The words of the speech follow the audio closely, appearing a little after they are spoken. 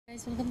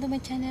Guys, welcome to my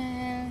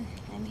channel.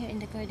 I'm here in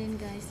the garden,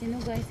 guys. You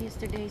know, guys,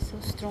 yesterday so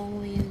strong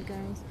wind,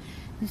 guys.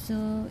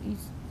 So you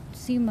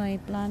see my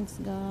plants,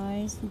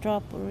 guys,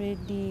 drop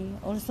already.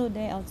 Also,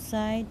 they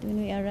outside.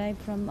 When we arrive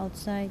from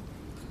outside,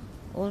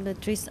 all the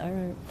trees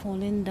are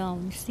falling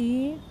down.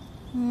 See?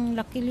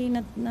 Luckily,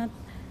 not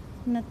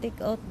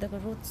take out the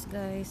roots,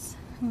 guys.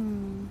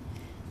 When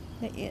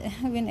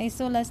I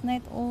saw last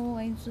night, oh,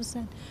 I'm so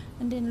sad.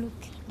 And then look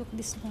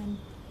this one.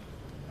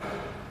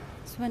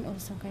 This one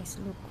also, guys.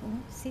 Look, oh,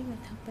 see what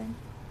happened.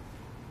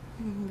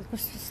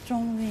 Because the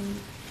strong wind.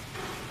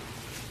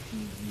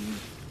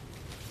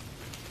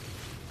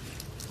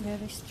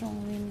 Very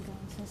strong wind,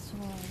 guys. That's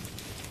why.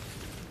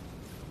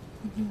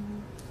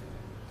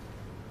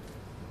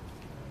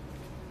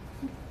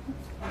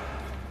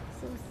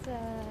 So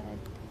sad.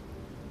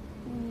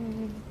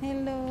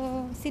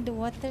 Hello. See the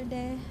water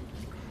there?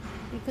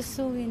 Because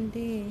so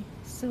windy.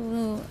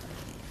 So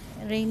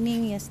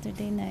raining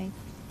yesterday night.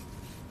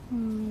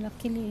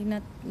 Luckily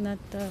not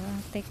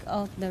take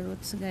out the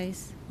roots,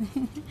 guys.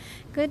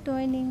 Good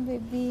morning,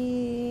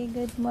 baby.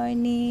 Good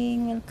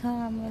morning.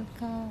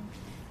 Welcome.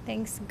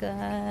 Thanks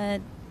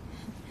God.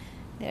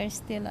 They are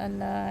still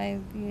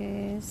alive.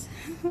 Yes.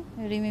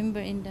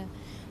 Remember in the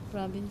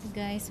province,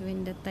 guys,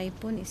 when the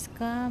typhoon is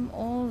come,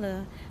 all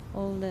the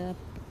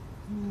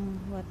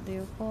what do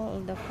you call, all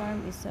the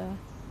farm is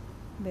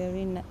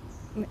very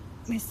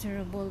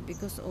miserable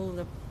because all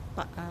the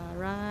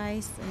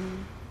rice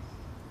and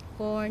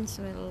corns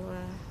will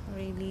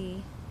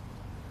really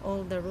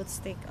all the roots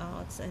take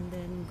out and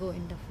then go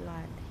in the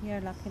flood. Here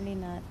luckily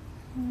not.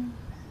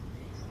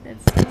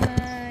 That's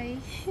why.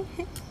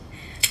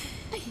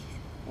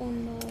 Oh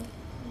no. No,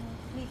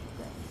 please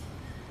guys.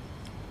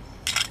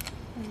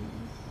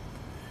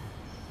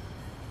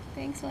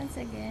 Thanks once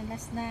again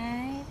last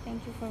night.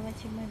 Thank you for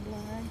watching my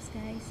vlogs,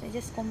 guys. I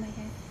just comb my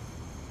hair.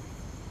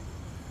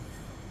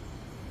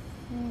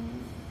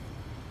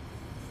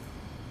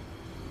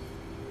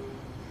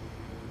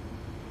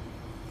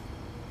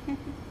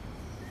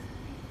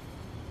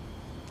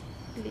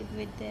 Live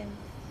with them.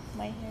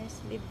 My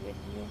hairs live with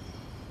you.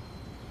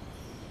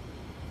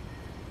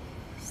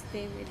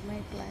 Stay with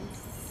my plants.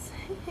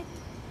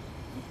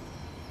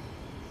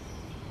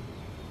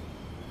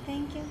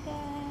 Thank you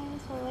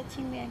guys for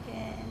watching me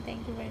again.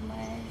 Thank you very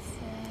much.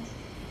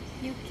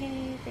 UK,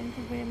 thank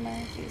you very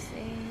much.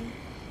 USA,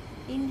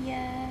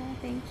 India,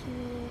 thank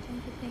you.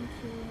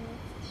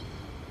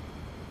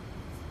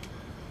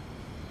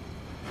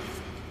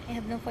 I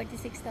have no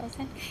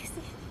 46,000 guys.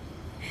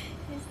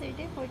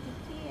 Yesterday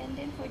 43 and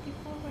then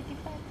 44,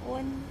 45.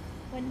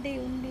 One day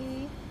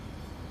only.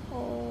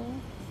 Oh,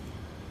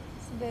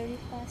 it's very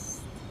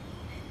fast.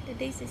 The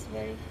days is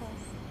very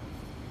fast.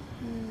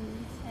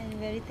 I'm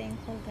very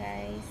thankful,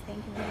 guys.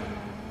 Thank you very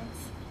much.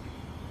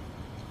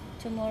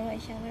 Tomorrow I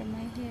shower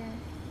my hair.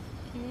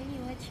 Okay,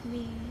 watch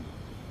me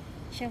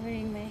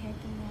showering my hair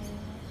tomorrow.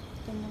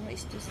 Tomorrow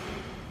is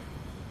Tuesday.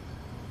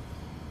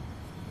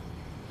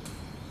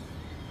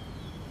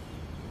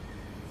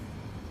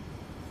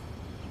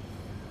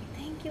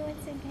 Thank you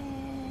once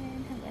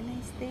again. Have a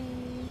nice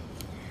day.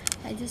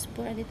 I just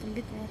pour a little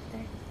bit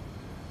water.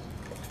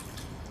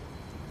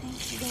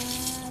 Thanks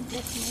God.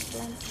 Bless my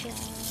plants,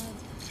 God.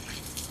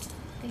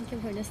 Thank you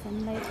for the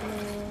sunlight,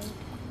 Lord.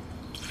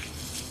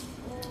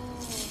 Oh,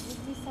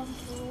 give me some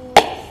fruit.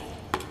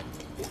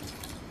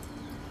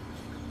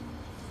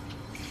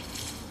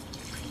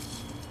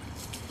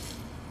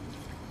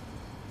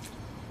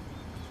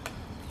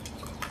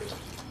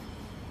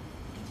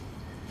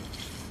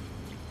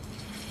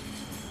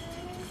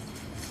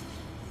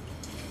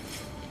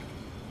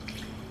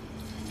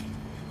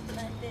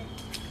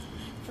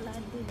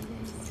 Flooded,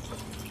 guys.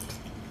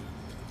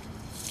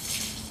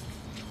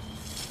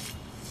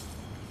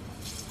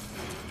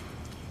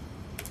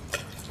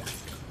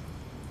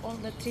 All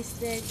the trees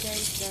there,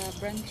 guys, the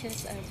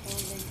branches are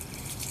falling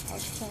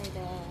outside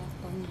the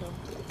condo.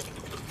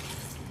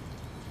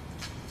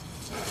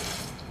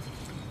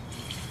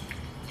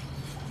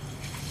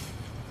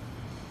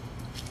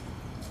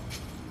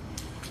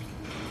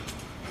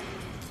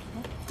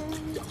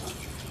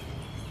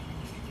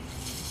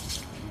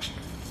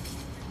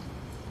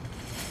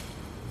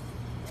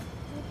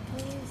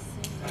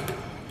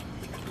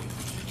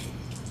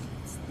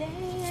 Day I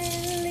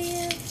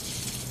live,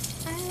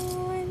 I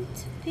want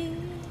to be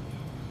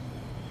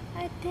a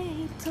day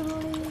to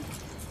live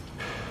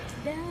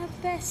the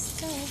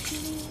best of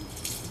me.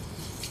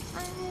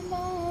 I'm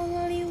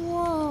only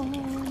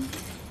one,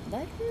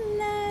 but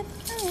not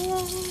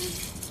alone.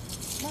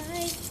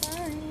 My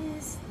time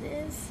is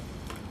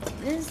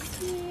this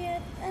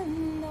yet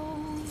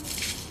unknown.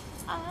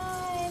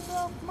 I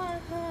broke my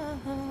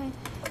heart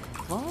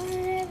for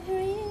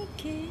every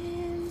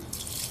can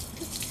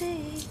to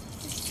take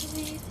the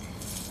sweet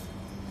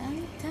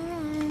and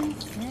time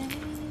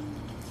frame.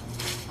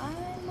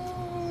 I'm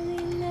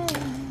only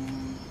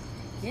known,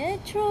 yet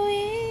through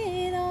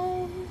it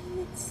all,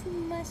 it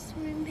must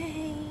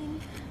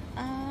remain.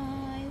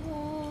 I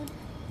want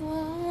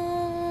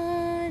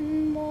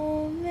one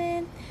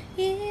moment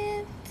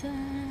in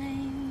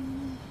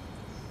time.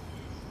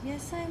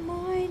 Yes, I'm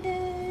more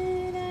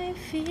than I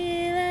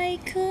feel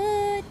I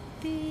could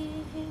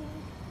be.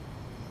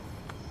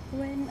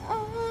 When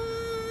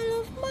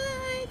all of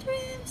my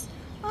dreams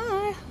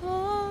are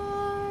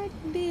hard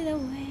beat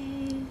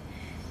away,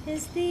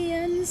 is the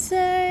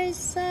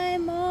answers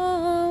I'm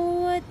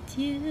all what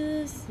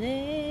you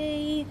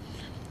say.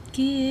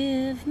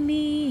 Give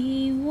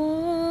me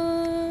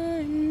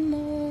one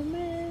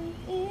moment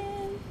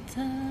in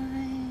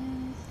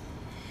time,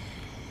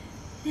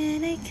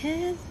 and I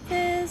can't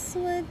guess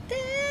what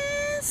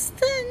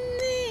destiny.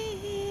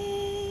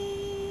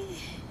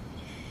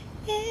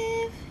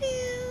 If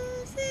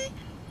you say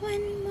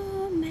one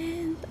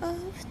moment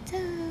of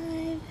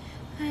time,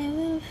 I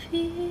will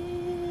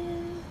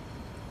feel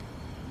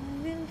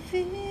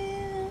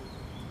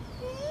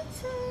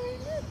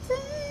eternity.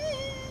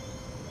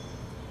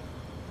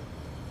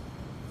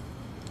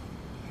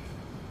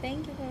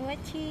 Thank you for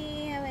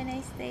watching. Have a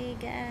nice day,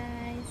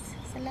 guys.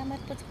 Salamat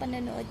po sa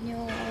panonood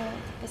nyo.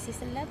 Ito po si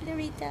Lovely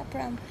Rita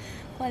from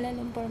Kuala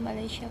Lumpur,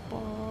 Malaysia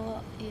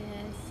po.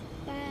 Yes.